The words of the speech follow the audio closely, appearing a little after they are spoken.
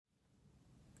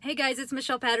Hey guys, it's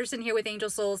Michelle Patterson here with Angel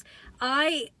Souls.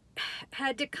 I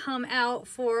had to come out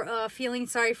for feeling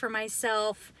sorry for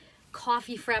myself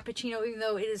coffee frappuccino, even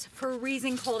though it is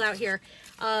freezing cold out here.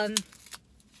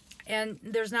 And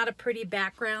there's not a pretty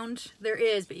background. There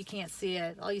is, but you can't see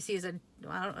it. All you see is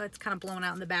it's kind of blown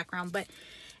out in the background. But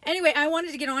anyway, I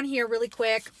wanted to get on here really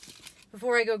quick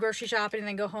before I go grocery shopping and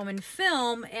then go home and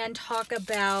film and talk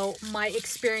about my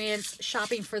experience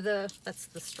shopping for that's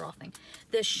the straw thing,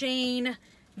 the Shane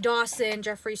Dawson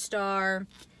Jeffree Star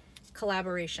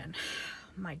collaboration.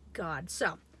 Oh my God.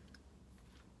 So,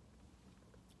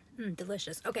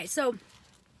 delicious. Okay, so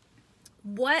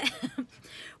what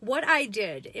I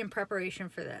did in preparation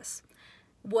for this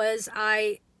was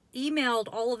I emailed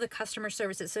all of the customer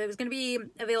services. So it was going to be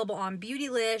available on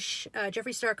Beautylish,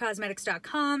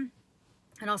 JeffreeStarCosmetics.com,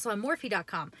 and also on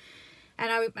Morphe.com. And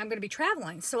I'm going to be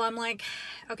traveling. So I'm like,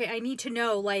 okay, I need to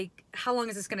know, like, how long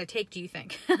is this going to take, do you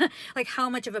think? Like, how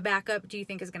much of a backup do you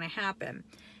think is going to happen?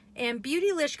 And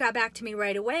Beautylish got back to me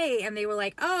right away, and they were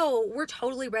like, oh, we're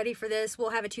totally ready for this.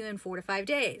 We'll have it to you in 4 to 5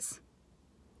 days.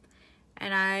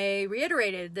 And I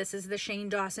reiterated, this is the Shane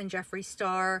Dawson Jeffree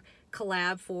Star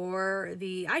collab for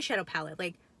the eyeshadow palette.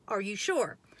 Like, are you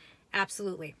sure?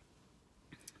 Absolutely.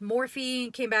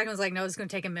 Morphe came back and was like, no, it's going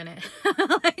to take a minute.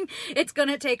 Like, it's going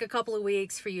to take a couple of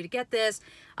weeks for you to get this.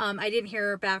 I didn't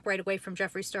hear back right away from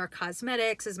Jeffree Star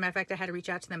Cosmetics. As a matter of fact, I had to reach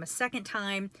out to them a second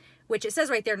time, which it says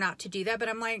right there not to do that. But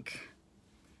I'm like,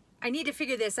 I need to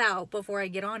figure this out before I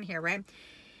get on here, right?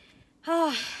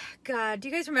 Oh, God. Do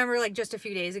you guys remember, like, just a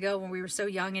few days ago when we were so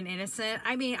young and innocent?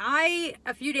 I mean,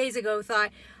 a few days ago thought,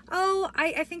 oh,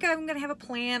 I think I'm going to have a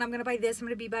plan. I'm going to buy this. I'm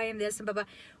going to be buying this and blah, blah.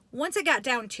 Once I got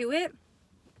down to it,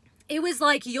 it was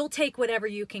like, you'll take whatever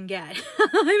you can get.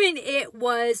 I mean, it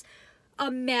was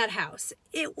a madhouse.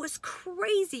 It was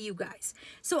crazy, you guys.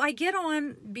 So I get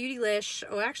on Beautylish.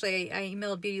 Oh, actually, I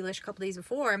emailed Beautylish a couple days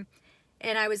before,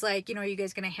 and I was like, are you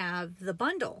guys going to have the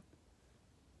bundle?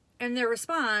 And their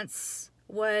response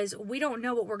was, we don't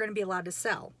know what we're going to be allowed to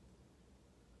sell.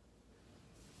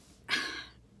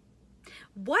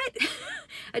 What?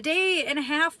 A day and a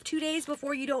half, 2 days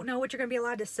before you don't know what you're going to be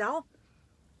allowed to sell?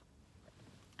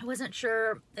 I wasn't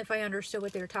sure if I understood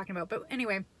what they were talking about. But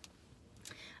anyway,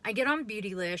 I get on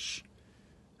Beautylish,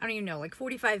 I don't even know, like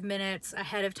 45 minutes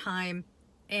ahead of time.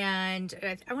 And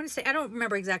I want to say, I don't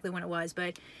remember exactly when it was,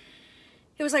 but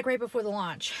it was like right before the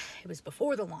launch. It was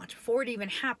before the launch. Before it even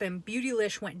happened,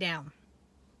 Beautylish went down.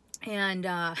 And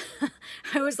I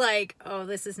was like, oh,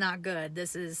 this is not good.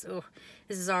 This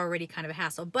is already kind of a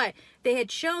hassle. But they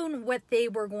had shown what they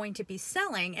were going to be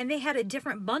selling, and they had a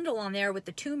different bundle on there with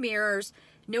the 2 mirrors,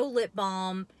 no lip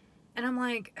balm. And I'm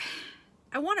like,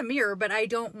 I want a mirror, but I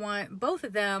don't want both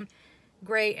of them.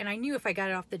 Great. And I knew if I got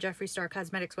it off the Jeffree Star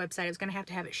Cosmetics website, I was going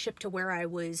to have it shipped to where I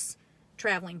was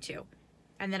traveling to.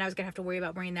 And then I was going to have to worry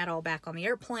about bringing that all back on the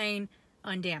airplane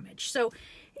undamaged. So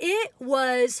it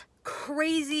was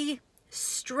crazy,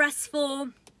 stressful.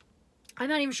 I'm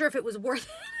not even sure if it was worth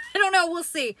it. I don't know. We'll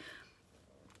see.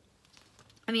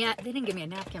 I mean, they didn't give me a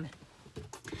napkin.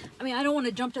 I mean, I don't want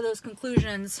to jump to those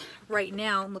conclusions right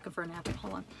now. I'm looking for a napkin.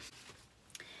 Hold on.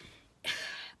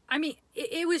 I mean,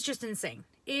 it was just insane.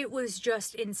 It was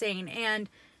just insane. And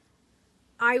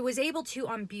I was able to,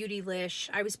 on Beautylish,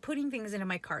 I was putting things into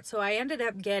my cart. So I ended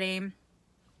up getting,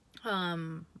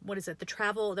 what is it?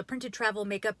 The printed travel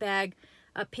makeup bag,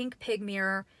 a pink pig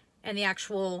mirror, and the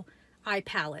actual eye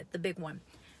palette, the big one.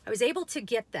 I was able to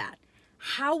get that.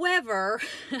 However,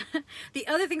 the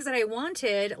other things that I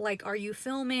wanted, like Are You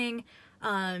Filming,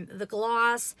 the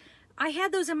gloss, I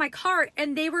had those in my cart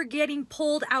and they were getting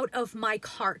pulled out of my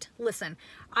cart. Listen,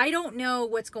 I don't know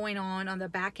what's going on the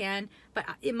back end, but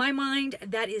in my mind,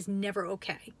 that is never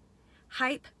okay.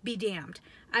 Hype be damned.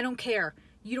 I don't care.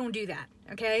 You don't do that,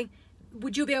 okay?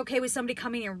 Would you be okay with somebody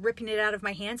coming and ripping it out of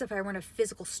my hands if I were in a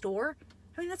physical store?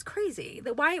 I mean, that's crazy.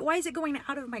 Why is it going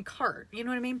out of my cart? You know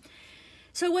what I mean?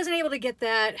 So I wasn't able to get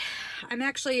that.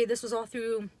 This was all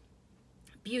through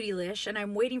Beautylish, and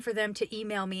I'm waiting for them to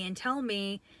email me and tell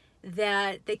me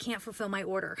that they can't fulfill my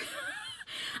order.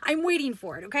 I'm waiting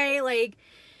for it, okay? Like,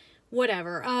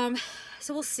 whatever.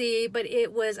 So we'll see, but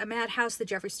it was a madhouse. The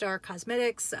Jeffree Star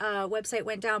Cosmetics website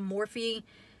went down. Morphe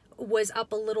was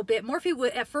up a little bit.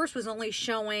 Morphe at first was only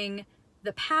showing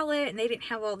the palette, and they didn't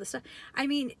have all the stuff. I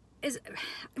mean, is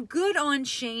good on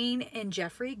Shane and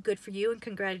Jeffree. Good for you, and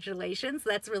congratulations.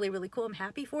 That's really, really cool. I'm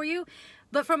happy for you.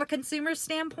 But from a consumer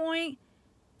standpoint,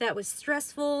 that was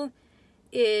stressful.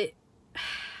 I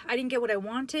didn't get what I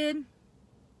wanted.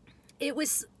 It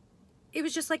was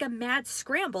just like a mad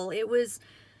scramble. It was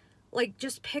like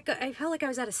I felt like I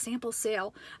was at a sample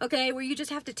sale, okay, where you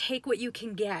just have to take what you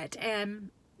can get.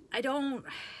 And I don't,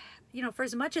 you know, for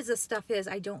as much as this stuff is,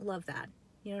 I don't love that.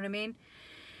 You know what I mean?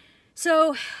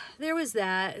 So there was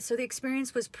that. So the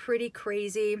experience was pretty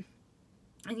crazy.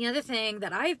 And the other thing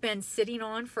that I've been sitting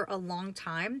on for a long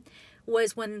time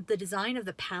was when the design of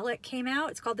the palette came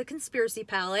out. It's called the Conspiracy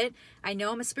Palette. I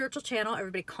know I'm a spiritual channel.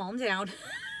 Everybody calm down.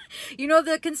 You know,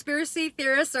 the conspiracy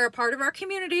theorists are a part of our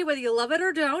community, whether you love it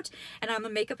or don't. And I'm a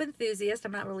makeup enthusiast.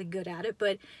 I'm not really good at it,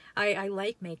 but I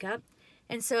like makeup.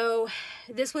 And so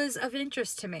this was of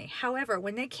interest to me. However,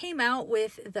 when they came out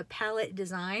with the palette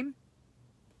design,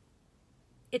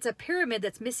 it's a pyramid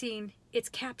that's missing its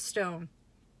capstone.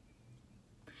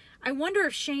 I wonder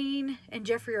if Shane and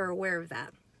Jeffree are aware of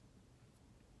that.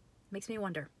 Makes me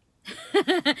wonder.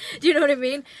 Do you know what I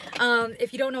mean?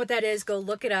 If you don't know what that is, go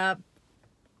look it up.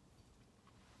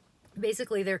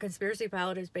 Basically, their conspiracy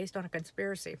palette is based on a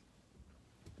conspiracy,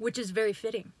 which is very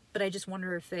fitting. But I just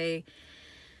wonder if they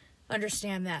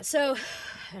understand that. So,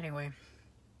 anyway,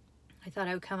 I thought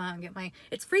I would come out and get my...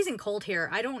 It's freezing cold here.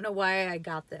 I don't know why I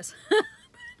got this.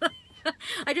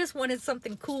 I just wanted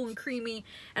something cool and creamy,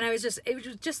 and it was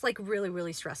just like really,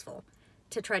 really stressful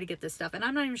to try to get this stuff. And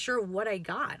I'm not even sure what I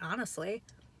got, honestly.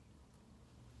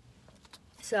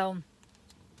 So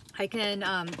I can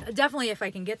definitely, if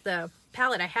I can get the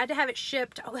palette, I had to have it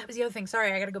shipped. Oh, that was the other thing.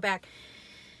 Sorry, I got to go back.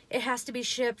 It has to be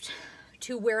shipped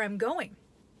to where I'm going.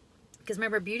 Because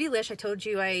remember, Beautylish, I told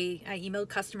you I emailed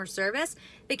customer service.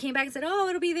 They came back and said, oh,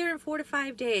 it'll be there in 4 to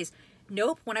 5 days.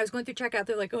 Nope. When I was going through checkout,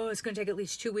 they're like, oh, it's going to take at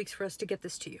least 2 weeks for us to get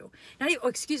this to you.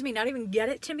 Not even get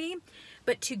it to me,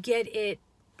 but to get it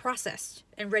processed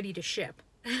and ready to ship.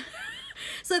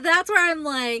 So that's where I'm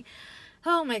like,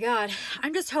 oh my God,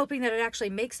 I'm just hoping that it actually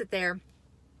makes it there.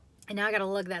 And now I got to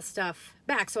lug that stuff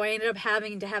back. So I ended up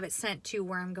having to have it sent to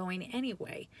where I'm going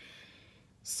anyway.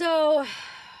 So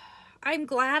I'm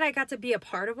glad I got to be a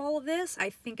part of all of this. I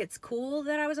think it's cool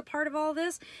that I was a part of all of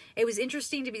this. It was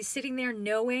interesting to be sitting there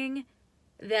knowing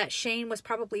that Shane was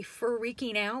probably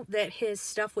freaking out that his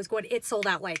stuff was going, it sold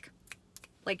out like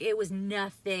it was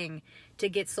nothing to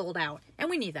get sold out. And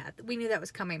we knew that. We knew that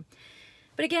was coming.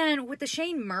 But again, with the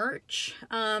Shane merch,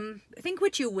 think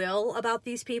what you will about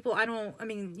these people. I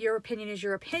mean, your opinion is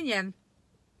your opinion.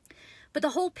 But the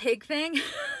whole pig thing,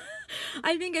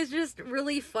 I think is just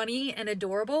really funny and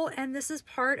adorable. And this is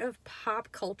part of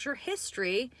pop culture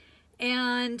history.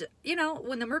 And, you know,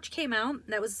 when the merch came out,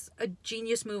 that was a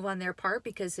genius move on their part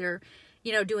because they're,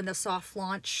 you know, doing the soft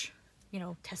launch, you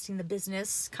know, testing the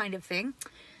business kind of thing.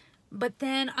 But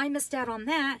then I missed out on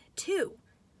that too.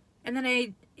 And then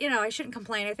I shouldn't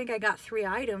complain. I think I got 3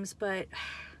 items, but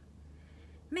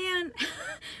man,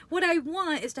 what I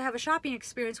want is to have a shopping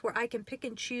experience where I can pick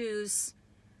and choose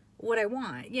what I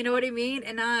want. You know what I mean?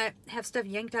 And not have stuff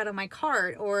yanked out of my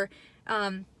cart or,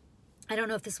 I don't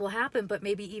know if this will happen, but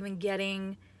maybe even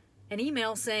getting an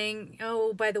email saying,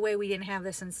 oh, by the way, we didn't have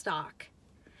this in stock.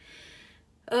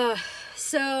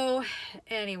 So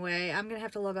anyway, I'm going to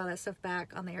have to lug all that stuff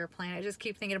back on the airplane. I just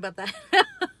keep thinking about that.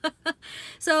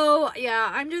 So yeah,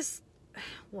 I'm just,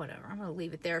 whatever. I'm going to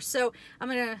leave it there. So I'm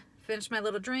going to finish my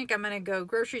little drink. I'm going to go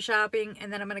grocery shopping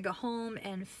and then I'm going to go home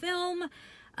and film.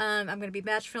 I'm going to be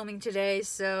batch filming today.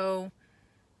 So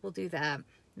we'll do that.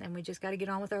 And we just got to get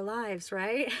on with our lives,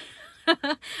 right?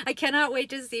 I cannot wait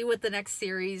to see what the next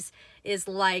series is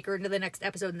like, or the next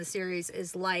episode in the series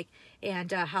is like,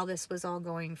 and how this was all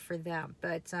going for them.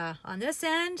 But on this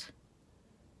end,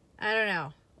 I don't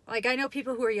know. Like, I know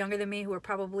people who are younger than me who are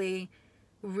probably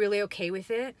really okay with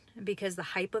it because the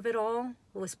hype of it all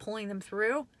was pulling them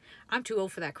through. I'm too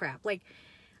old for that crap. Like,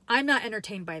 I'm not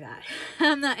entertained by that.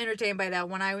 I'm not entertained by that.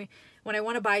 When I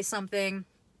want to buy something,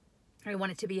 I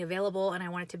want it to be available and I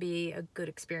want it to be a good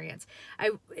experience.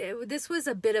 This was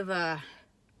a bit of a,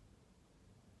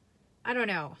 I don't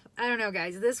know,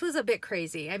 guys. This was a bit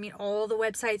crazy. I mean, all the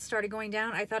websites started going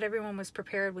down. I thought everyone was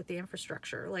prepared with the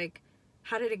infrastructure. Like,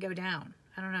 how did it go down?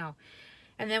 I don't know.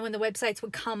 And then when the websites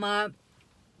would come up,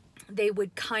 they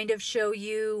would kind of show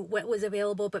you what was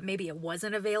available, but maybe it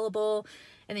wasn't available.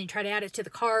 And then you try to add it to the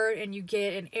cart and you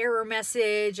get an error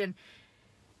message, and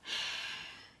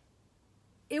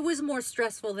it was more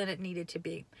stressful than it needed to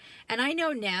be. And I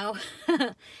know now,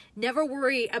 never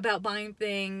worry about buying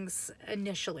things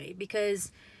initially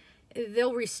because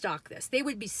they'll restock this. They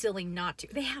would be silly not to.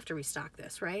 They have to restock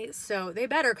this, right? So they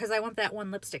better, because I want that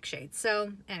one lipstick shade.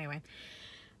 So anyway,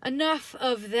 enough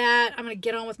of that. I'm going to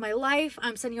get on with my life.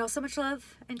 I'm sending you all so much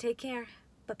love and take care.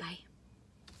 Bye-bye.